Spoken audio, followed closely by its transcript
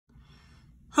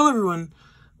Hello everyone,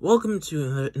 welcome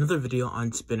to another video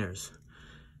on spinors.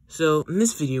 So in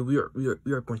this video we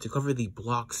are going to cover the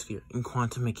Bloch sphere in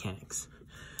quantum mechanics.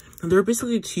 And there are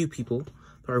basically two people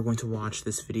that are going to watch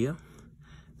this video.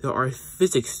 There are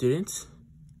physics students,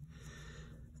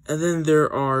 and then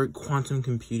there are quantum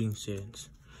computing students.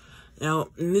 Now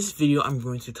in this video I'm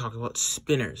going to talk about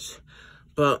spinors,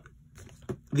 but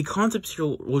the concepts here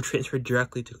will transfer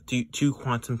directly to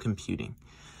quantum computing.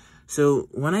 So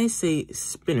when I say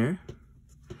spinor,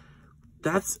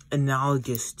 that's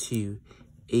analogous to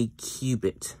a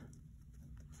qubit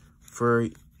for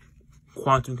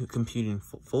quantum computing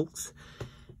folks.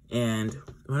 And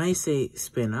when I say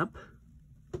spin up,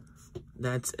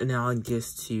 that's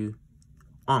analogous to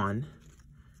on,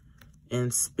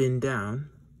 and spin down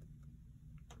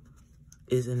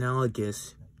is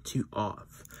analogous to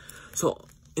off. So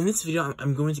in this video,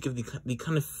 I'm going to give the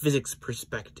kind of physics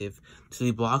perspective to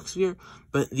the Bloch sphere,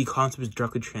 but the concept is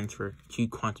directly transferred to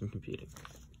quantum computing.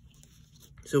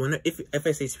 So if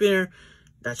I say spinor,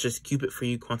 that's just qubit for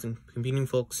you quantum computing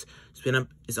folks. Spin up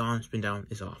is on, spin down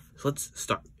is off. So let's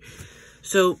start.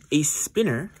 So a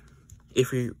spinor,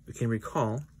 if you can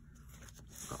recall,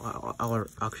 I'll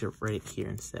actually write it here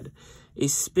instead. A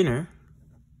spinor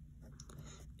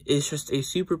is just a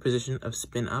superposition of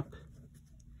spin up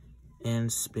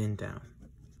and spin down,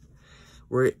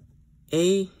 where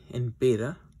A and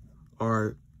beta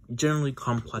are generally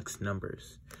complex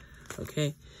numbers,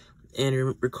 okay?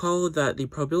 And recall that the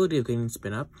probability of getting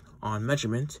spin up on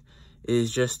measurement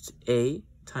is just A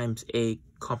times A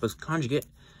complex conjugate,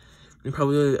 and the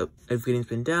probability of getting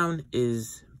spin down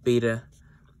is beta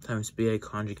times beta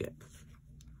conjugate.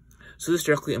 So this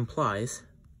directly implies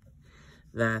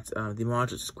that the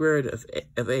modulus squared of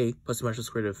A plus the modulus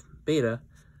squared of beta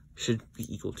should be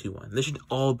equal to 1. This should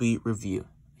all be review,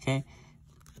 okay?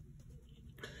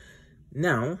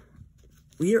 Now,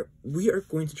 we are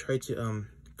going to try to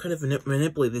kind of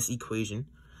manipulate this equation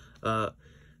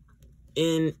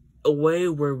in a way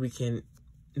where we can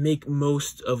make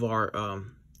most of our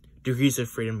degrees of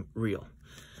freedom real.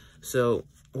 So,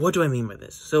 what do I mean by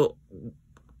this? So,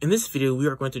 in this video, we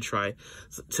are going to try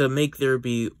to make there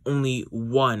be only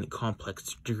one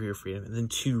complex degree of freedom and then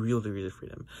two real degrees of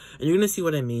freedom. And you're going to see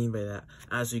what I mean by that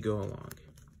as we go along.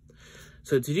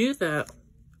 So to do that,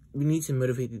 we need to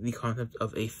motivate the concept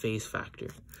of a phase factor.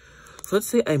 So let's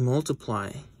say I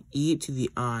multiply e to the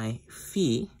I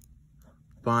phi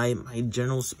by my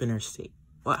general spinor state.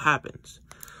 What happens?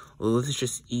 Well, this is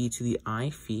just e to the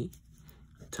I phi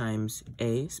times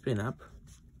a spin up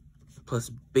plus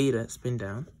beta spin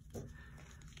down,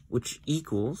 which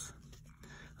equals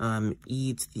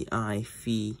e to the I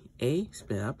phi a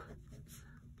spin up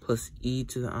plus e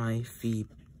to the I phi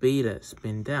beta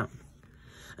spin down.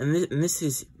 And this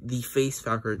is the phase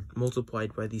factor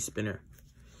multiplied by the spinor.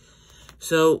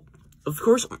 So, of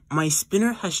course, my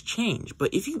spinor has changed,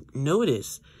 but if you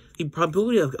notice, the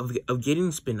probability of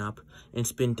getting spin up and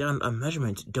spin down of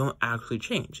measurement don't actually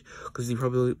change, because the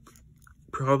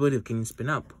probability of getting spin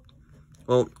up,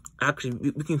 well,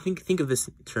 actually, we can think of this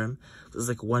term as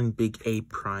like one big A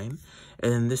prime,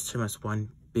 and then this term as one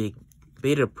big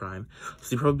beta prime.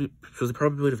 So the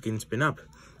probability of getting spin up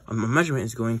on my measurement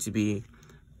is going to be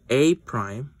A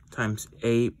prime times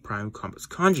A prime complex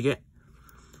conjugate,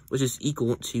 which is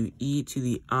equal to e to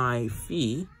the I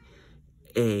phi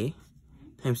A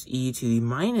times e to the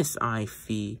minus I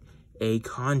phi A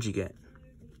conjugate.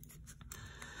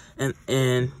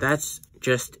 And that's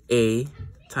just A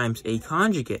times A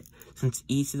conjugate, since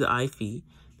e to the I phi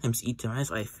times e to the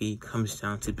minus I phi comes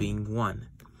down to being 1.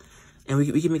 And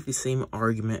we can make the same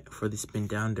argument for the spin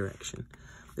down direction.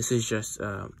 This is just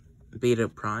beta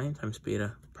prime times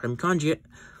beta prime conjugate,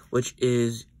 which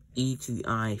is e to the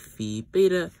I phi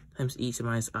beta times e to the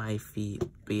minus I phi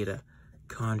beta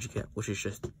conjugate, which is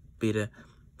just beta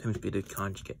times beta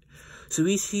conjugate. So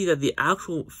we see that the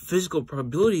actual physical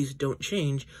probabilities don't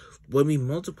change when we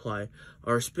multiply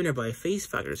our spinor by a phase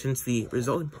factor, since the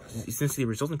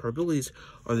resulting probabilities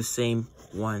are the same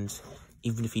ones,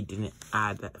 even if you didn't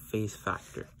add that phase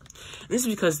factor. And this is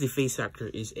because the phase factor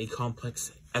is a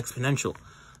complex exponential,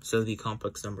 so the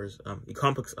complex numbers,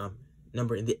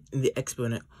 number in the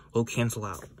exponent will cancel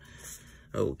out.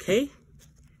 Okay,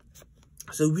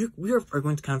 so we are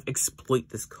going to kind of exploit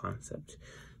this concept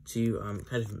to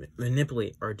kind of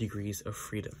manipulate our degrees of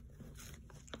freedom.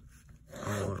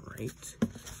 All right.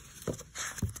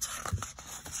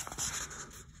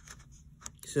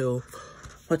 So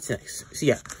what's next? So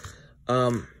yeah,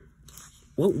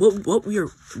 what we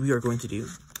are going to do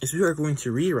is we are going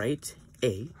to rewrite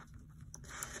A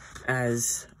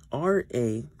as RA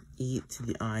e to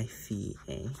the I phi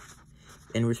A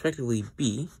and respectively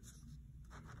B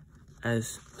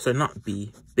as, sorry, not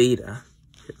B, beta.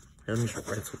 Here, let me just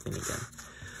write this whole thing again.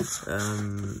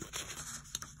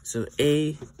 So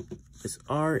A is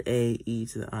RA e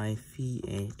to the I phi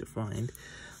A defined.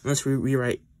 Let's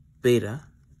rewrite beta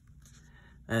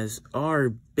as R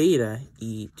beta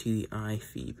e to the I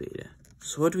phi beta.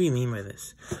 So what do we mean by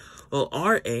this? Well,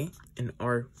 RA and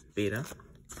R beta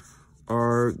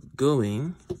are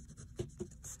going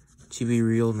to be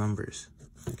real numbers,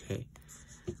 okay?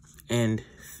 And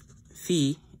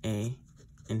phi A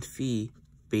and phi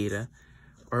beta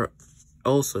are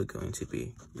also going to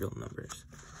be real numbers.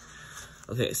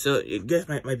 Okay, so you guys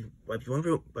might be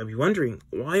wondering,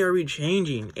 why are we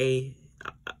changing A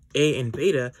and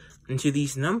beta into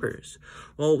these numbers?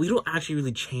 Well, we don't actually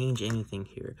really change anything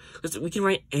here, because we can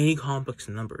write any complex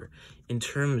number in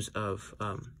terms of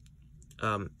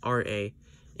RA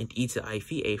and e to I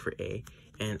phi A for A,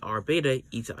 and R beta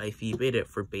e to I phi beta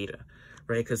for beta,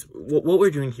 right? Because what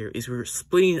we're doing here is we're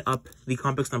splitting up the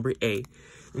complex number A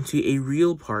into a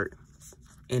real part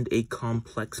and a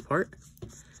complex part,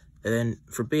 and then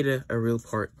for beta, a real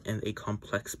part and a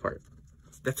complex part.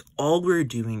 That's all we're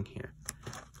doing here.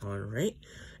 All right.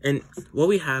 And what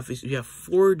we have is we have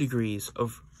 4 degrees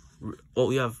of, well,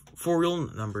 we have 4 real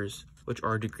numbers, which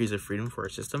are degrees of freedom for our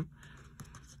system.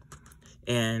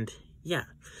 And yeah.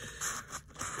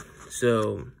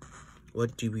 So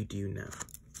what do we do now?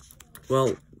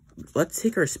 Well, let's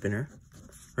take our spinner.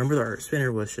 Remember that our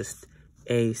spinner was just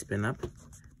A spin up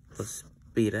plus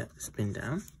beta spin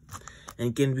down. And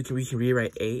again, we can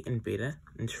rewrite A and beta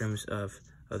in terms of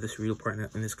this real part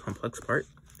and this complex part,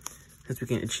 since we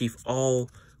can achieve all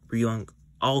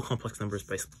complex numbers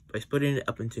by splitting it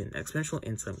up into an exponential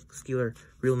and some scalar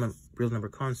real number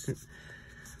constant.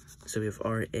 So we have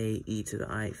RA e to the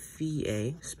I phi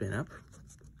A spin up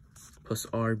plus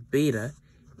R beta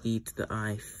e to the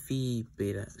I phi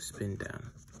beta spin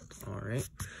down. All right.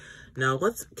 Now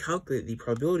let's calculate the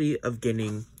probability of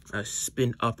getting a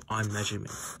spin up on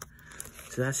measurement.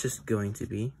 So that's just going to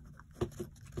be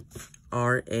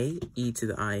RA e to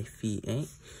the I phi A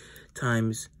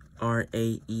times RA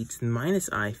e to the minus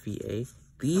I phi A.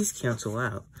 These cancel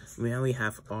out. Now we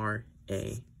have RA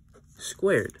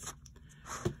squared.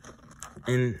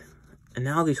 And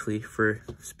analogously for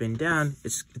spin down,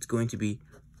 it's going to be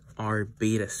R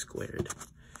beta squared.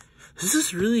 This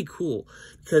is really cool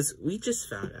because we just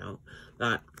found out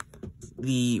that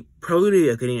the probability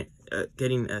of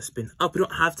getting a spin up, we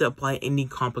don't have to apply any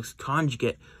complex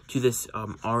conjugate to this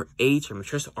RA term. It's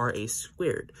just RA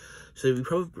squared. So the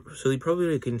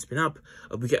probability of getting spin up,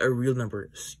 we get a real number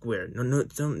squared.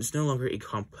 It's no longer a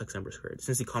complex number squared,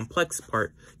 since the complex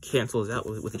part cancels out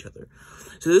with each other.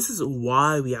 So this is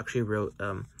why we actually wrote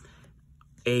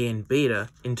A and beta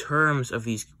in terms of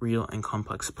these real and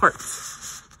complex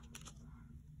parts.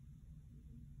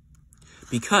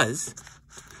 Because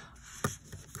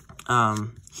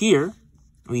here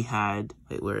we had,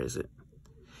 wait, where is it?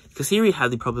 Because here we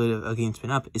had the probability of getting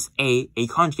spin up is A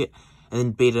conjugate, and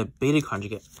then beta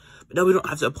conjugate. But now we don't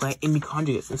have to apply any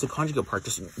conjugate, since the conjugate part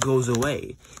just goes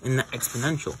away in the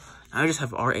exponential. Now I just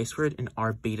have RA squared and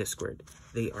R beta squared.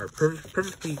 They are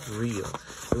perfectly real.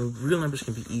 Real numbers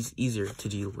can be easier to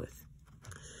deal with.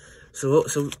 So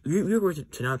we're going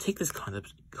to now take this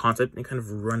concept and kind of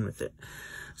run with it.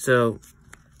 So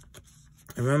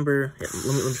remember, yeah,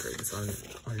 let me write this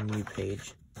on a new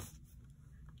page.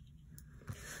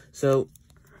 So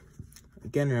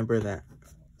again, remember that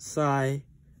psi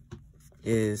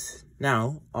is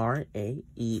now RA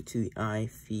e to the I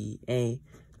phi A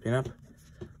spin up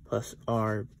plus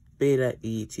R beta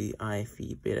e to the I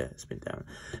phi beta spin down.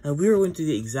 And we were going to do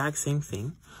the exact same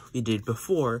thing we did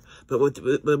before, but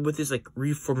with this like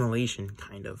reformulation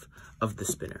kind of the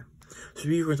spinner. So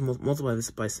we're going to multiply this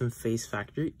by some phase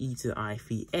factor e to the I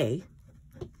phi A,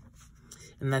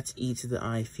 and that's e to the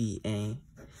I phi A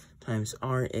times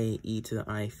RA e to the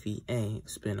I phi A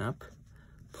spin up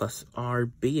plus R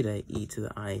beta e to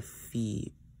the I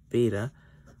phi beta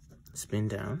spin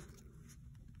down.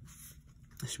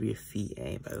 This should be a phi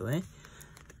A, by the way.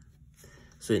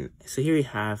 So here we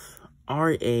have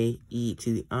RA e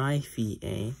to the I phi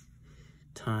A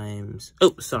times,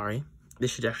 oh, sorry. This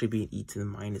should actually be an e to the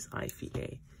minus I phi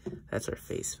A. That's our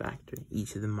phase factor, e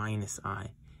to the minus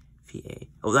I phi A.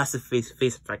 Oh, that's the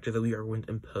phase factor that we are going to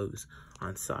impose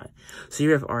on psi. So here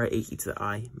we have RA e to the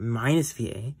I minus phi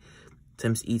A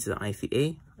times e to the I phi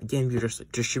A. Again, we're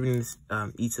just distributing this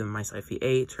e to the minus I phi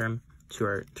A term to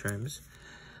our terms,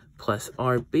 plus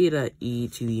R beta e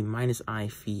to the minus I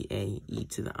phi A e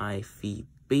to the I phi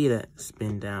beta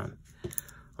spin down.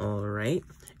 All right.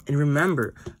 And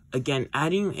remember, again,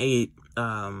 adding a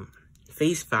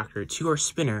phase factor to our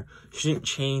spinner shouldn't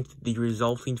change the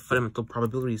resulting fundamental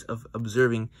probabilities of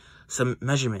observing some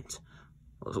measurement,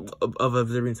 of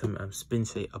observing some spin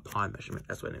state upon measurement.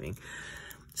 That's what I mean.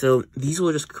 So these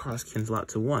will just cross cancel out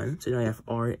to 1. So now I have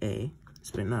RA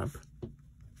spin up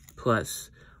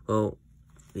plus, well,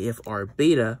 we have R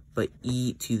beta, but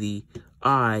e to the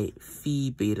I phi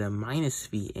beta minus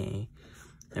phi A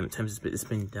times the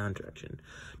spin down direction.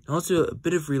 Now let's do a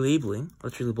bit of relabeling.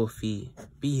 Let's relabel phi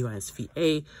B minus phi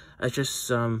A as just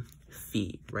some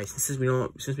phi, right? Since we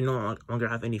no longer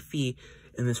have any phi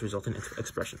in this resultant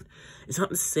expression. It's not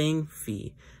the same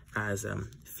phi as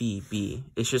phi B.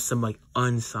 It's just some like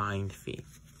unsigned phi.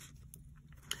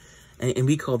 And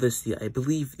we call this I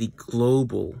believe the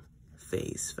global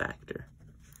phase factor.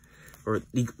 Or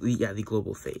the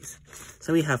global phase.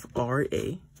 So we have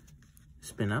RA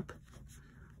spin up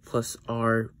plus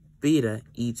R beta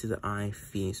e to the I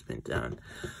phi spin down.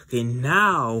 Okay,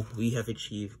 now we have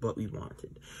achieved what we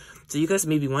wanted. So you guys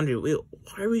may be wondering, wait,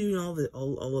 why are we doing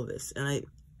all of this? And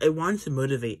I wanted to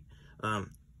motivate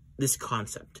this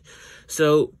concept.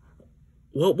 So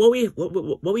what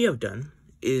we have done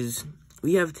is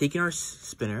we have taken our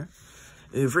spinner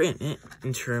and we've written it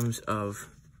in terms of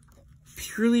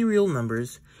purely real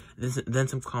numbers, then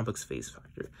some complex phase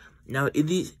factor. Now,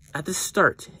 at the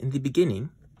start, in the beginning,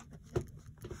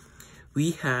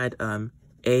 we had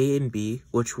A and B,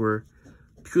 which were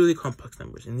purely complex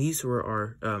numbers, and these were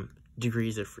our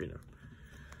degrees of freedom.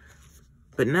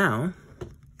 But now,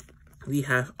 we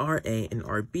have RA and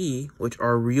RB, which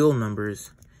are real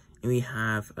numbers, and we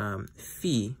have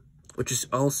phi, which is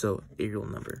also a real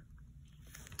number.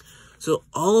 So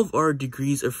all of our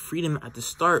degrees of freedom at the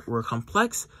start were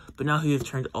complex, but now we have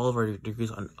turned all of our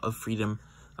degrees of freedom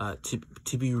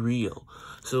to be real.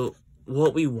 So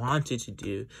what we wanted to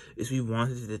do is we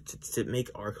wanted to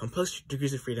make our complex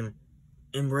degrees of freedom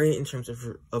and write it in terms of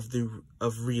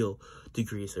real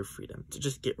degrees of freedom, to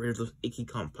just get rid of those icky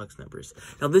complex numbers.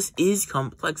 Now this is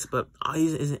complex, but I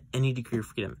isn't any degree of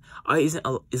freedom. I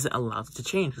isn't allowed to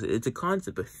change because it's a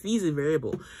concept, but phi is a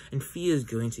variable, and phi is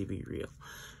going to be real.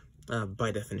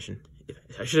 By definition.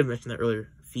 I should have mentioned that earlier.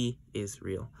 Phi is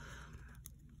real.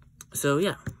 So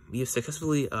yeah, we have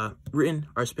successfully written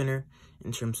our spinner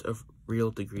in terms of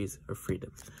real degrees of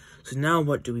freedom. So now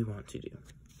what do we want to do?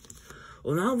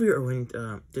 Well, now we are going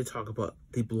to talk about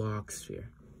the Bloch sphere.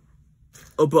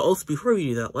 Oh, but also before we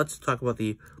do that, let's talk about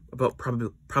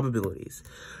probabilities.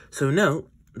 So note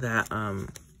that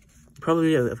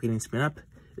probability of getting spin up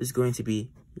is going to be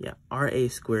RA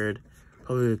squared.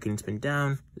 Probability of getting spin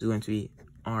down is going to be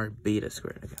R beta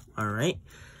squared. Okay. All right.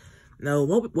 Now,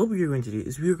 what we are going to do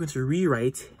is we are going to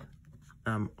rewrite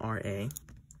RA.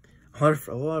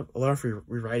 A lot of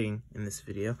rewriting in this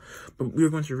video, but we are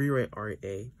going to rewrite RA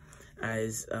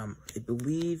as I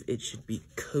believe it should be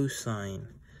cosine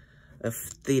of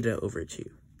theta over 2.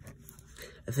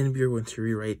 And then we are going to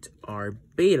rewrite R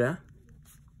beta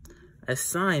as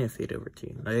sine of theta over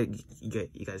 2. Now, you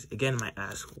guys again might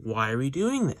ask, why are we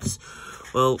doing this?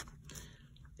 Well,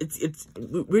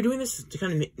 we're doing this to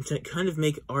kind of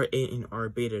make RA and R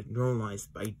beta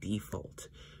normalized by default,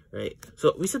 right?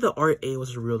 So we said that RA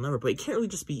was a real number, but it can't really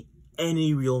just be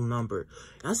any real number.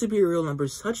 It has to be a real number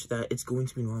such that it's going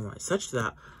to be normalized, such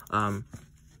that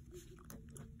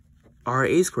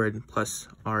RA squared plus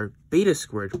R beta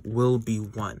squared will be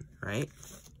 1, right?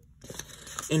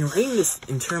 And writing this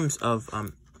in terms of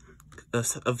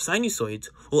sinusoids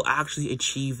will actually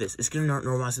achieve this. It's going to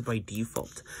normalize it by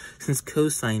default, since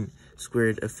cosine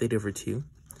squared of theta over 2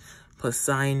 plus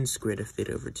sine squared of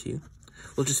theta over 2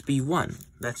 will just be 1.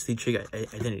 That's the trig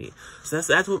identity. So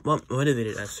that's what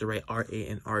motivated us to write RA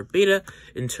and R beta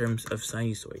in terms of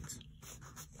sinusoids.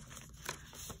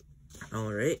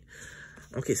 All right.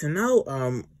 Okay, so now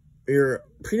we're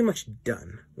pretty much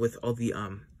done with all the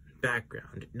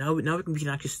background. Now we can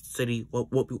actually study what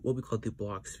we call the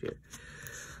Bloch sphere.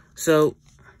 So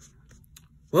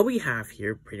what we have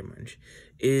here pretty much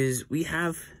is we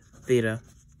have theta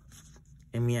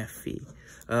and we have phi.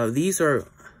 These are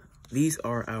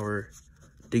our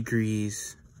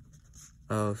degrees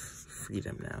of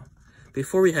freedom now.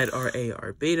 Before we had RA,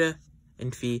 R beta,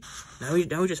 and phi. Now we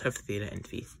just have theta and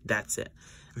phi. That's it.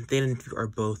 And theta and phi are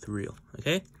both real.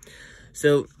 Okay.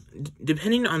 So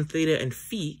depending on theta and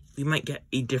phi, we might get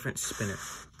a different spinner.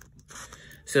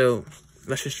 So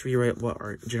let's just rewrite what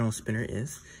our general spinner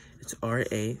is. It's RA.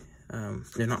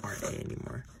 They're not RA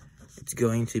anymore. It's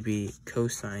going to be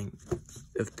cosine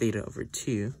of theta over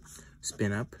 2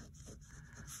 spin up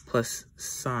plus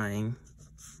sine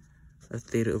of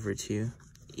theta over 2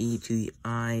 e to the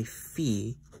I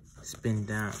phi spin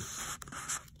down.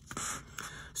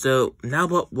 So now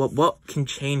what can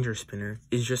change our spinner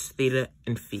is just theta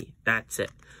and phi. That's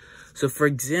it. So for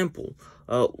example,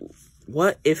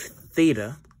 what if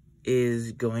theta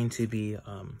is going to be,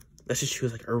 let's just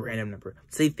choose like a random number.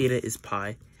 Say theta is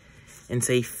pi, and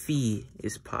say phi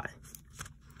is pi.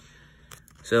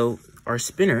 So our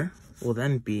spinner will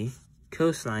then be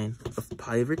cosine of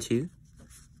pi over 2,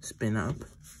 spin up,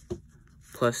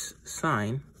 plus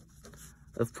sine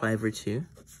of pi over 2,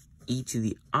 e to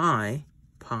the I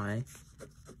pi,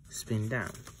 spin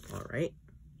down. All right.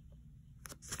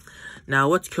 Now,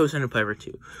 what's cosine of pi over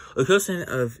 2? Well, cosine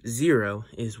of 0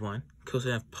 is 1.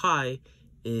 Cosine of pi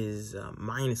is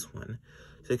minus 1.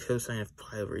 So cosine of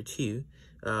pi over 2,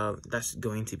 that's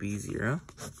going to be 0.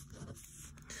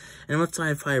 And what's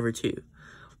sine of pi over 2?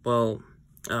 Well,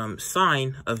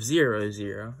 sine of 0 is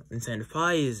 0, and sine of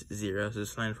pi is 0, so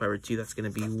sine of pi over 2, that's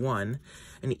going to be 1.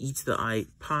 And e to the I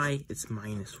pi, it's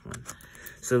minus 1.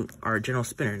 So our general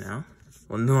spinner now,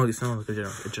 well, no, it's not like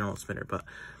a general spinner, but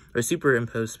our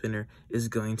superimposed spinner is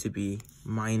going to be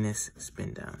minus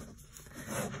spin down.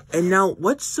 And now,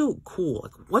 what's so cool,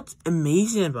 like, what's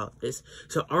amazing about this,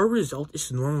 so our result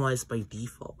is normalized by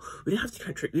default. We didn't have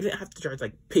to try to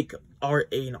like pick our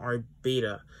A and our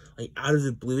beta like out of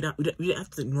the blue. We didn't have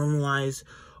to normalize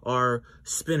our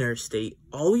spinner state.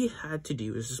 All we had to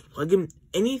do is just plug in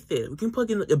any theta. We can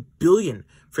plug in like a billion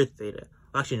for theta.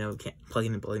 Well, actually, no, we can't plug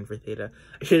in a billion for theta.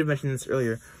 I should have mentioned this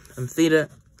earlier. Theta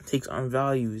takes on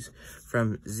values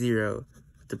from 0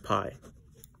 to pi.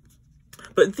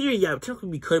 But in theory, yeah, technically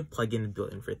we could plug in a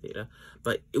billion for theta,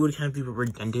 but it would kind of be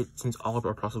redundant since all of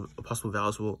our possible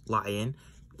values will lie in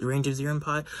the range of 0 and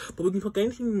pi. But we can plug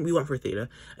anything we want for theta,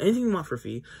 anything we want for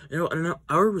phi, and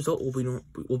our result will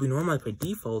be normalized by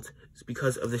default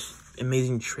because of this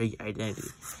amazing trig identity.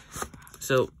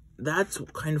 So that's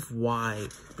kind of why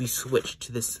we switched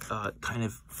to this kind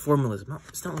of formalism.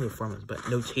 It's not really a formalism, but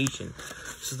notation,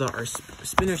 so that our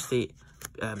spinner state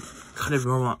kind of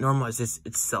normalizes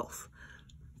itself.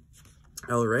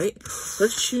 All right,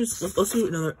 let's do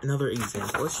another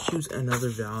example. Let's choose another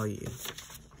value.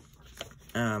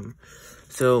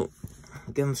 So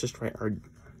again, let's just write our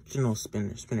general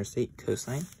spinner state,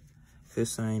 cosine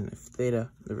of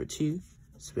theta over 2,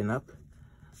 spin up,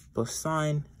 plus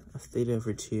sine of theta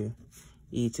over 2,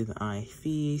 e to the I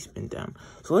phi, spin down.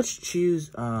 So let's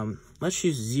choose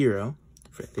 0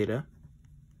 for theta,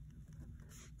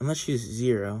 and let's choose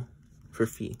 0 for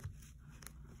phi.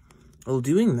 Well,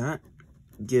 doing that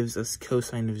gives us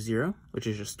cosine of 0, which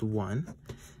is just 1,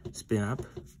 spin up,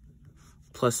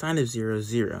 plus sine of 0 is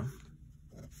 0.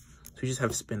 So we just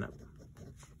have spin up.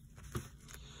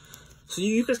 So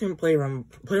you guys can play around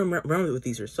with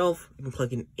these yourself. You can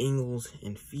plug in angles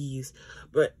and phis,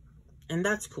 and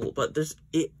that's cool. But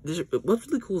what's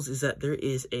really cool is that there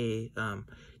is a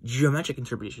geometric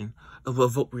interpretation of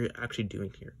what we're actually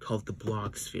doing here, called the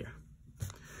Bloch sphere.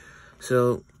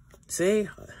 So say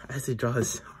I have to draw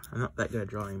this. I'm not that good at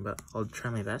drawing, but I'll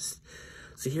try my best.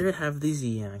 So here I have the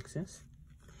z-axis.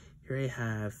 Here I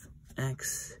have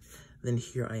x. Then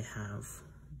here I have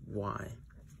y.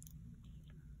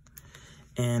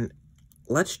 And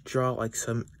let's draw like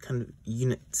some kind of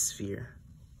unit sphere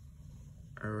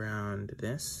around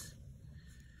this.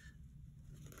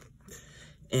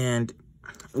 And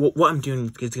what I'm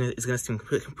doing is gonna seem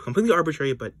completely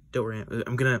arbitrary, but don't worry.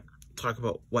 I'm gonna talk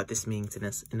about what this means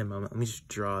in a moment. Let me just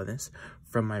draw this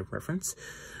from my reference.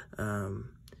 So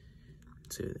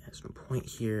there's one point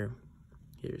here.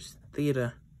 Here's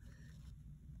theta.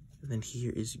 And then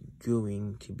here is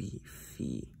going to be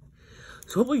phi.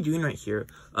 So what we're doing right here,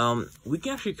 we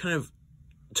can actually kind of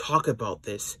talk about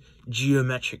this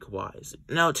geometric-wise.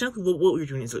 Now, technically, what we're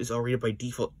doing is already by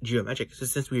default geometric, so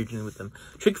since we are dealing with them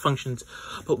trig functions,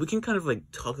 but we can kind of like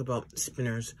talk about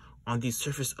spinners on the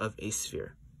surface of a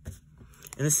sphere.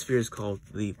 And this sphere is called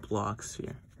the Bloch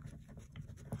sphere.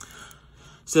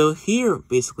 So here,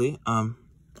 basically,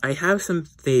 I have some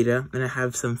theta and I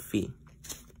have some phi.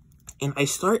 And I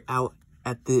start out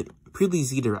at the purely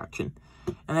z direction.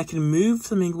 And I can move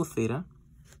some angle theta,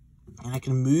 and I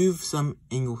can move some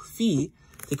angle phi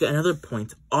to get another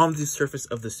point on the surface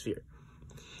of the sphere.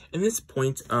 And this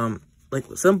point, like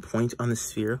some point on the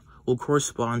sphere, will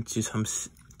correspond to some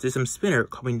spinner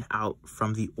coming out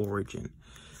from the origin.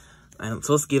 And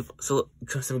so let's give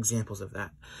some examples of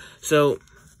that. So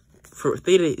for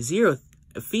theta 0,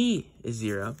 phi is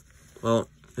 0. Well,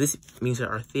 this means that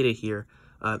our theta here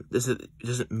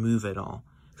doesn't move at all.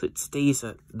 So it stays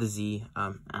at the z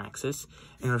axis,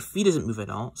 and our phi doesn't move at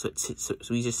all. So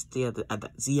we just stay at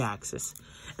that z axis,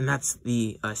 and that's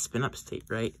the spin up state,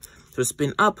 right? So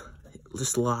spin up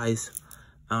just lies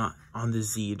on the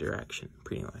z direction,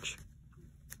 pretty much.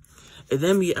 And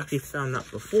then we actually found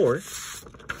out before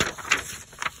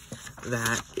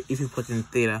that if you put in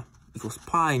theta equals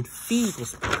pi and phi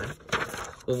equals pi,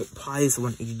 well, pi is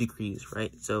 180 degrees,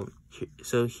 right? So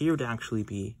here would actually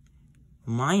be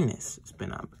minus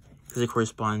spin up, because it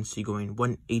corresponds to going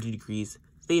 180 degrees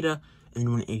theta and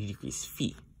 180 degrees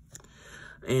phi.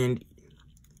 And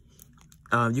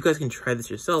you guys can try this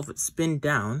yourself, but spin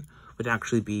down would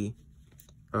actually be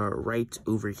right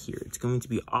over here. It's going to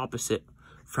be opposite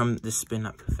from the spin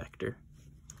up vector.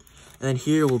 And then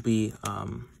here will be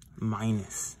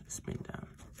minus spin down.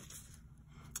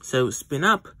 So spin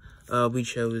up, we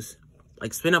chose,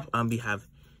 like spin up, we have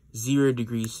 0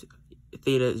 degrees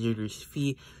theta, 0 degrees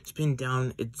phi. Spin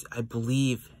down, I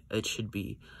believe it should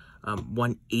be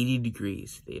 180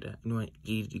 degrees theta and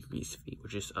 180 degrees phi,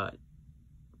 which is no,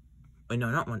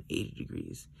 not 180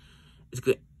 degrees. It's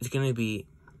gonna be,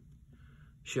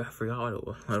 I forgot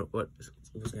what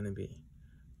it was gonna be.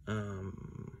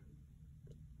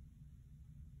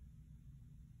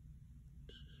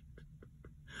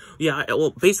 Yeah,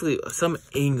 well, basically, some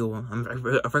angle,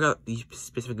 I forgot these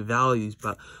specific values,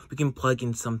 but we can plug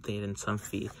in some theta and some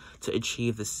phi to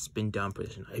achieve the spin down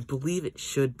position. I believe it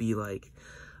should be like,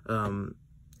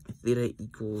 theta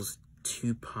equals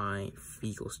 2 pi, phi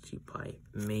equals 2 pi,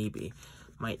 maybe.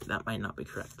 That might not be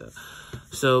correct, though.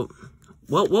 So,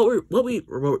 what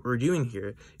we're doing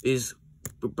here is,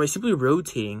 by simply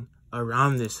rotating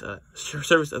around this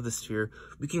surface of the sphere,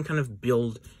 we can kind of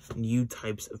build new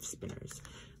types of spinors.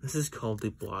 This is called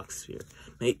the Bloch sphere.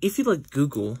 Now, if you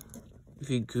Google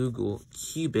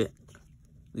qubit,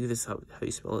 leave this how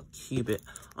you spell it, qubit,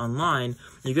 online,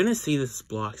 you're gonna see this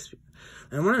Bloch sphere.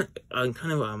 And I want to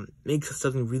kind of make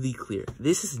something really clear.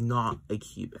 This is not a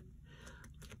qubit.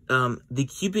 The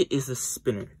qubit is a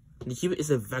spinor. The qubit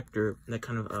is a vector that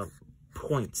kind of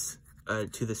points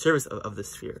to the surface of the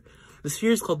sphere. The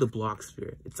sphere is called the Bloch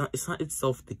sphere. It's not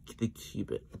itself the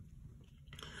qubit.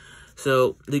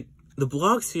 So the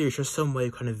Bloch sphere is just some way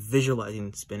of kind of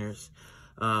visualizing spinors.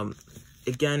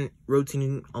 Again,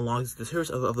 rotating along the surface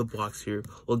of the Bloch sphere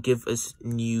will give us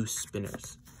new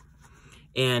spinors.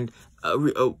 And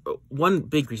one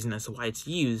big reason as to why it's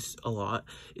used a lot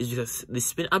is because the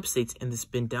spin up states and the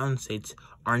spin down states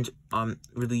aren't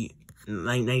really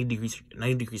 90 degrees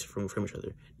from each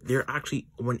other. They're actually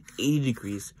 180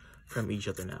 degrees from each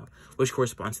other now, which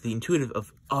corresponds to the intuitive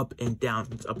of up and down.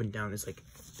 Since up and down is like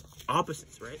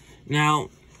opposites, right? Now,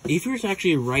 if you were to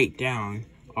actually write down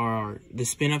the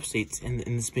spin up states and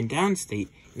the spin down state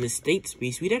in the state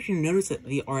space, we'd actually notice that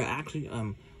they are actually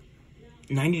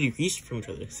 90 degrees from each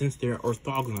other, since they're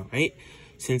orthogonal, right?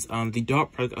 Since the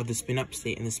dot product of the spin up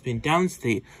state and the spin down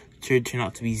state turn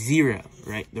out to be 0,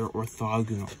 right? They're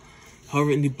orthogonal.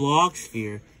 However, in the Bloch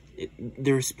sphere,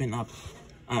 they're spin up.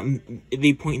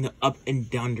 They point in the up and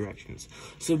down directions.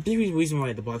 So the big reason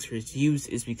why the Bloch sphere is used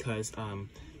is because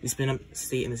the spin up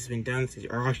state and the spin down state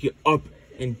are actually up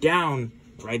and down,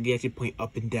 right? They actually point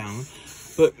up and down.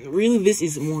 But really, this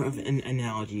is more of an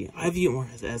analogy. I view it more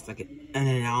as like an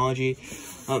analogy,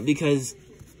 because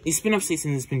the spin-up states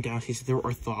and the spin-down states, they're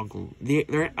orthogonal.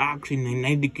 They're actually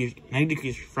 90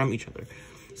 degrees from each other.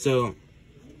 So,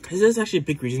 this is actually a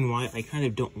big reason why I kind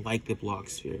of don't like the Bloch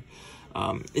sphere.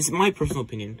 It's my personal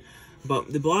opinion,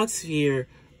 but the Bloch sphere,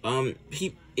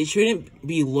 it shouldn't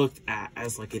be looked at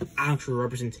as like an actual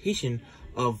representation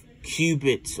of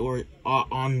qubits or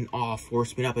on and off or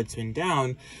spin up and spin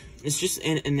down. It's just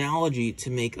an analogy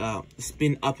to make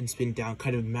spin up and spin down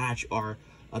kind of match our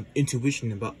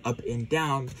intuition about up and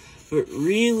down. But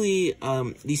really,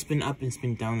 these spin up and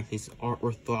spin down states are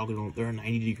orthogonal. They're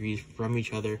 90 degrees from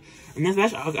each other. And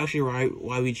that's actually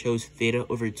why we chose theta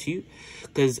over 2.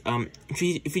 Because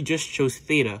if we just chose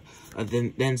theta,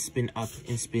 then spin up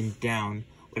and spin down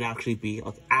would actually be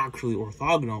actually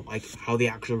orthogonal, like how they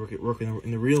actually work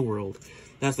in the real world.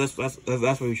 That's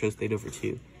why we chose theta over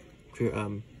 2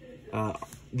 for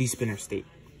the spinor state,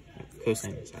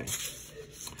 cosine. Sorry.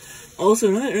 Also,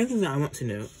 another thing that I want to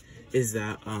note is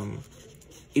that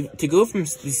to go from the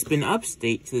spin up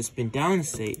state to the spin down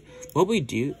state, what we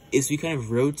do is we kind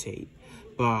of rotate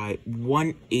by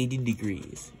 180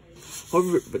 degrees.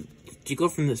 However, but to go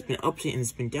from the spin up state and the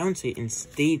spin down state in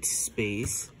state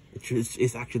space, which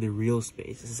is actually the real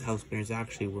space. This is how spinors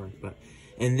actually work. But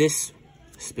in this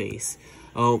space,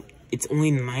 it's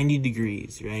only 90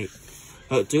 degrees, right?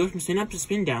 To go from spin up to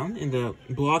spin down in the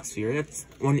Bloch sphere, that's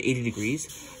 180 degrees.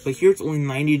 But here it's only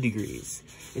 90 degrees.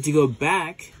 And to go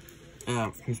back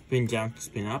from spin down to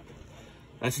spin up,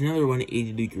 that's another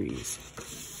 180 degrees.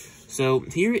 So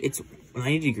here it's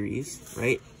 90 degrees,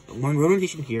 right? One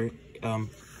rotation here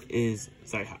is,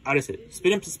 sorry, how to say it?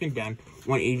 Spin up to spin down,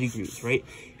 180 degrees, right?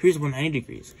 Here's 190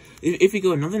 degrees. If we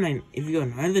go another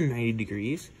 90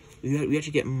 degrees, we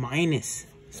actually get minus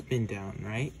spin down,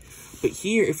 right? But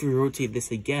here, if we rotate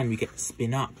this again, we get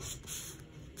spin up.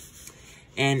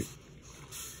 And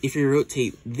if we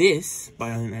rotate this by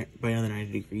another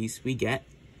 90 degrees, we get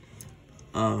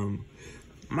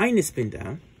minus spin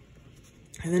down,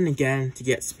 and then again to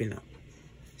get spin up.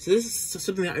 So this is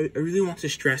something that I really want to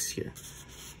stress here.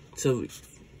 So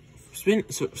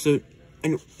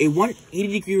and a 180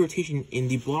 degree rotation in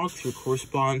the Bloch sphere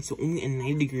corresponds to only a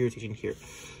 90 degree rotation here,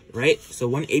 right? So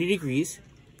 180 degrees,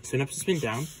 spin up to spin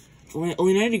down,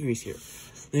 only 90 degrees here.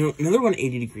 Then another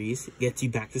 180 degrees gets you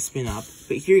back to spin up,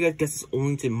 but here you gets us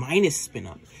only to minus spin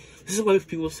up. This is why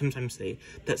people sometimes say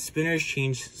that spinners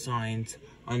change signs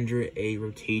under a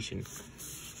rotation.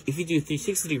 If you do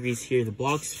 360 degrees here, the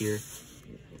Bloch sphere,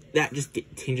 that just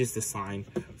changes the sign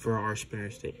for our spinner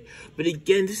state. But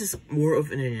again, this is more of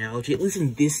an analogy. At least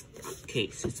in this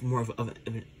case, it's more of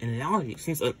an analogy.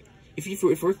 Since if you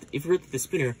rotate the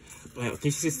spinner by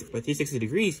 360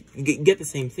 degrees, you get the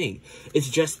same thing. It's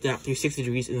just that 360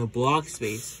 degrees in the Bloch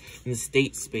space, in the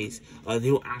state space, they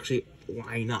don't actually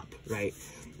line up, right?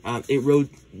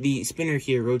 The spinner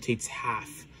here rotates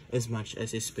half as much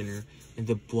as a spinner in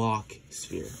the Bloch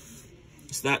sphere.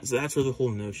 So that's where the whole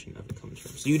notion of it comes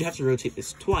from. So you'd have to rotate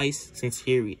this twice, since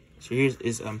here is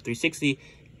 360,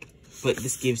 but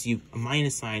this gives you a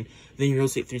minus sign. Then you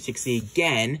rotate 360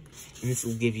 again, and this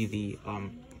will give you the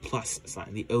plus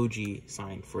sign, the OG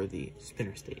sign for the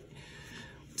spinner state.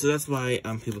 So that's why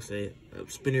people say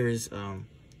spinners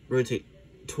rotate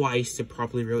twice to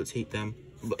properly rotate them.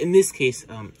 But in this case,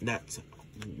 that's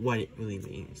what it really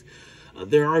means.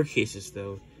 There are cases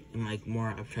though, in like more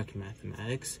abstract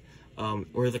mathematics,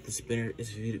 or like the spinner is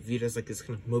viewed as like this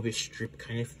kind of Mobius strip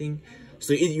kind of thing.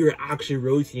 So if you're actually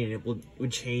rotating it,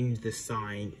 would change the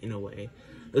sign in a way.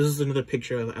 This is another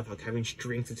picture of like having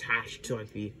strings attached to like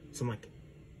some like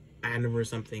atom or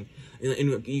something.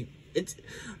 And it's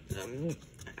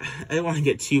I don't want to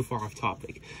get too far off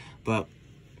topic, but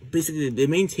basically the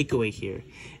main takeaway here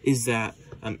is that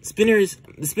the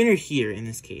spinner here in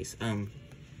this case,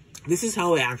 this is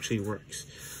how it actually works.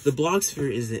 The Bloch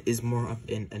sphere is more of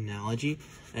an analogy,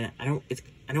 and I don't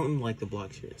like the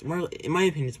Bloch sphere. It's more, in my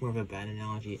opinion, it's more of a bad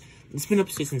analogy. The spin up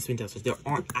states and spin down states, they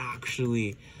aren't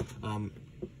actually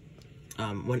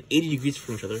 180 degrees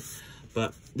from each other,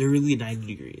 but they're really 90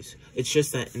 degrees. It's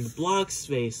just that in the Bloch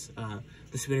space,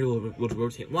 the spinner will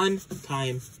rotate one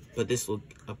time, but this will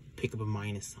pick up a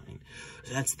minus sign.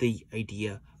 So that's the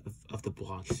idea of the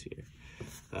Bloch sphere.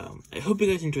 I hope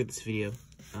you guys enjoyed this video.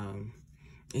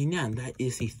 And yeah, that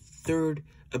is the third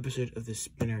episode of the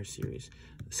Spinner series.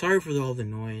 Sorry for all the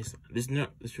noise. There's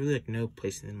really like no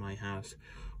place in my house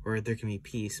where there can be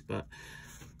peace, but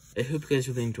I hope you guys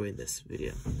really enjoyed this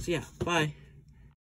video. So yeah, bye.